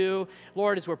us to do.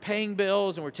 Lord, as we're paying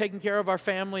bills and we're taking care of our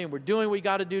family and we're doing what we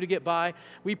got to do to get by,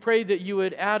 we pray that you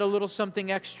would add a little something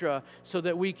extra so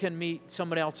that we can meet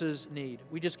someone else's need.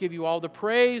 We just give you all the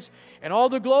praise and all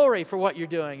the glory for what you're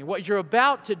doing and what you're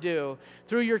about to do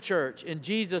through your church. In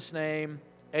Jesus' name,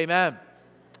 amen.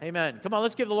 Amen. Come on,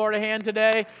 let's give the Lord a hand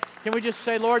today. Can we just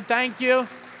say, Lord, thank you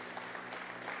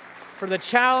for the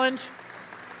challenge.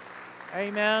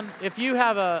 Amen. If you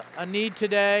have a need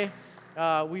today,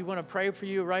 we want to pray for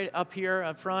you right up here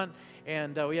up front.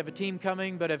 And we have a team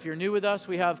coming. But if you're new with us,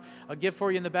 we have a gift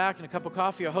for you in the back and a cup of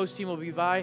coffee. Our host team will be by.